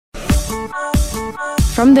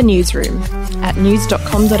From the newsroom at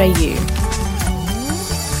news.com.au.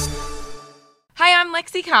 Hey, I'm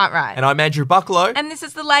Lexi Cartwright. And I'm Andrew Bucklow. And this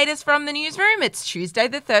is the latest from the newsroom. It's Tuesday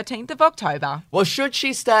the 13th of October. Well, should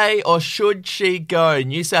she stay or should she go?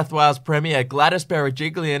 New South Wales Premier Gladys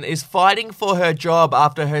Berejiklian is fighting for her job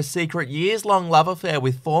after her secret years-long love affair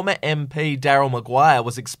with former MP Daryl Maguire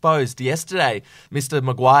was exposed yesterday. Mr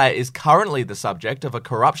Maguire is currently the subject of a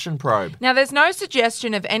corruption probe. Now, there's no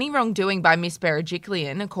suggestion of any wrongdoing by Miss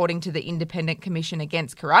Berejiklian, according to the Independent Commission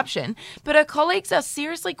Against Corruption, but her colleagues are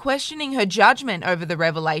seriously questioning her judgment over the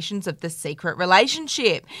revelations of the secret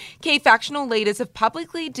relationship. Key factional leaders have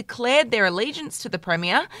publicly declared their allegiance to the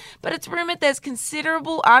Premier, but it's rumoured there's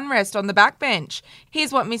considerable unrest on the backbench.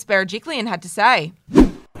 Here's what Miss Berejiklian had to say.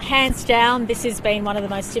 Hands down, this has been one of the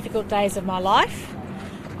most difficult days of my life.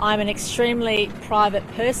 I'm an extremely private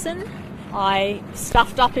person. I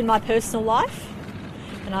stuffed up in my personal life,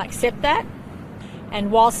 and I accept that.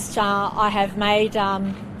 And whilst I have made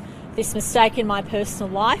this mistake in my personal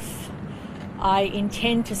life, I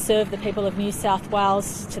intend to serve the people of New South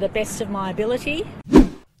Wales to the best of my ability.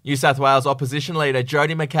 New South Wales opposition leader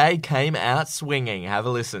Jodi McKay came out swinging. Have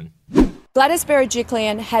a listen. Gladys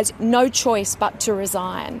Berejiklian has no choice but to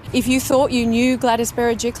resign. If you thought you knew Gladys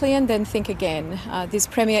Berejiklian, then think again. This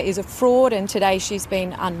Premier is a fraud and today she's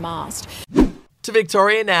been unmasked. To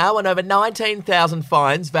Victoria now, and over 19,000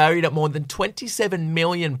 fines valued at more than $27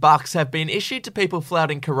 million have been issued to people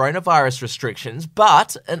flouting coronavirus restrictions,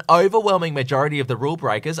 but an overwhelming majority of the rule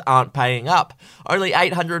breakers aren't paying up. Only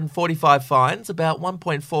 845 fines, about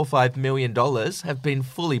 $1.45 million, have been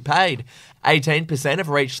fully paid. 18% have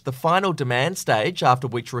reached the final demand stage, after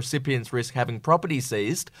which recipients risk having property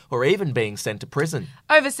seized or even being sent to prison.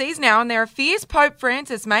 Overseas now, and there are fears Pope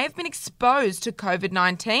Francis may have been exposed to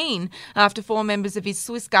COVID-19 after 4 members of his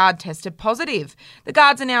Swiss Guard tested positive. The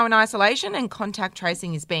guards are now in isolation and contact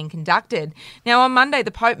tracing is being conducted. Now, on Monday, the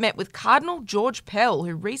Pope met with Cardinal George Pell,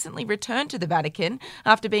 who recently returned to the Vatican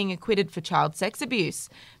after being acquitted for child sex abuse.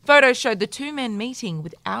 Photos showed the two men meeting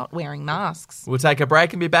without wearing masks. We'll take a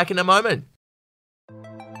break and be back in a moment.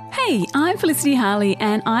 Hey, I'm Felicity Harley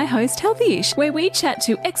and I host Healthyish, where we chat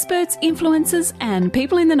to experts, influencers and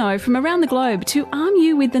people in the know from around the globe to arm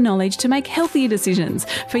you with the knowledge to make healthier decisions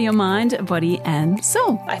for your mind, body and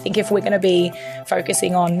soul. I think if we're going to be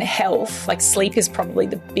focusing on health, like sleep is probably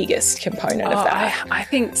the biggest component of that. I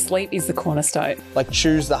think sleep is the cornerstone. Like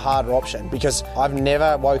choose the harder option, because I've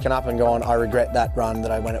never woken up and gone, I regret that run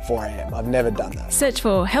that I went at 4 a.m. I've never done that. Search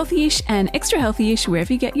for Healthyish and Extra Healthyish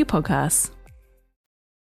wherever you get your podcasts.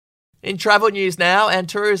 In travel news now, and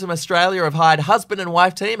Tourism Australia have hired husband and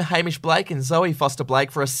wife team Hamish Blake and Zoe Foster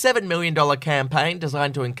Blake for a $7 million campaign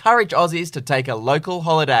designed to encourage Aussies to take a local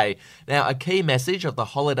holiday. Now, a key message of the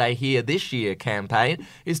Holiday Here This Year campaign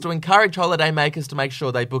is to encourage holidaymakers to make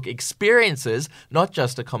sure they book experiences, not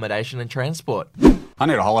just accommodation and transport. I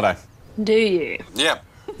need a holiday. Do you? Yeah,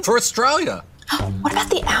 for Australia. What about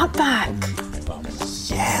the Outback?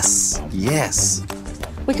 Yes.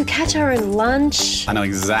 We could catch our own lunch. I know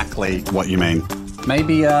exactly what you mean.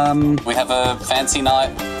 Maybe, we have a fancy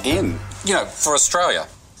night in, for Australia.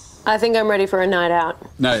 I think I'm ready for a night out.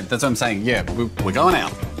 No, that's what I'm saying. Yeah, we're going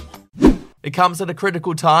out. It comes at a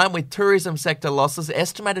critical time, with tourism sector losses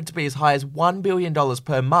estimated to be as high as $1 billion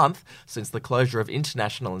per month since the closure of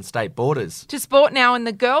international and state borders. To sport now, and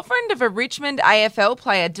the girlfriend of a Richmond AFL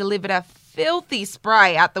player delivered a filthy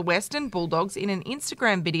spray at the Western Bulldogs in an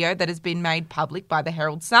Instagram video that has been made public by the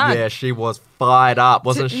Herald Sun. Yeah, she was fired up,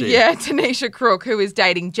 wasn't she? Yeah, Tanisha Crook, who is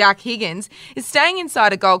dating Jack Higgins, is staying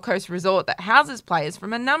inside a Gold Coast resort that houses players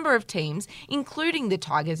from a number of teams, including the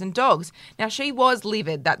Tigers and Dogs. Now, she was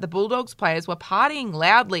livid that the Bulldogs players were partying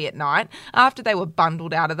loudly at night after they were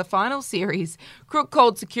bundled out of the final series. Crook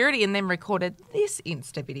called security and then recorded this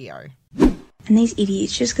Insta video. And these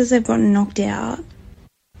idiots, just because they've gotten knocked out,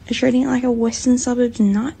 are treating it like a Western Suburbs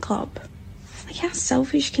nightclub. Like, how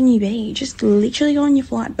selfish can you be? Just literally go on your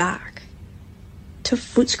flight back to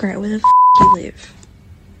Footscray, where the you live.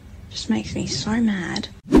 Just makes me so mad.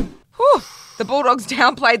 Whew. The Bulldogs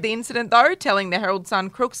downplayed the incident, though, telling the Herald Sun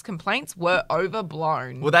Crook's complaints were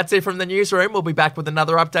overblown. Well, that's it from the newsroom. We'll be back with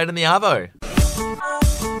another update on the Arvo.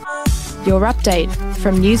 Your update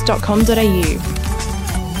from news.com.au.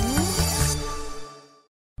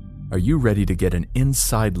 Are you ready to get an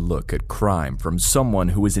inside look at crime from someone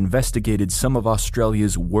who has investigated some of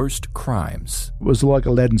Australia's worst crimes? It was like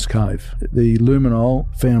Aladdin's Cave. The luminol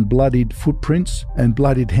found bloodied footprints and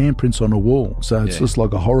bloodied handprints on a wall, so it's just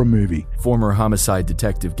like a horror movie. Former homicide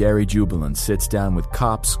detective Gary Jubilant sits down with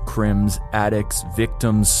cops, crims, addicts,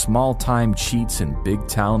 victims, small-time cheats, and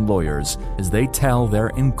big-town lawyers as they tell their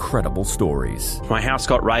incredible stories. My house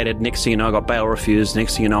got raided. Next thing you know, I got bail refused.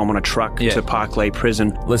 Next thing you know, I'm on a truck to Parklea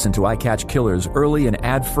Prison. Listen to I Catch Killers early and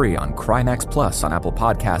ad-free on Crimex Plus on Apple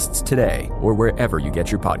Podcasts today or wherever you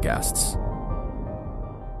get your podcasts.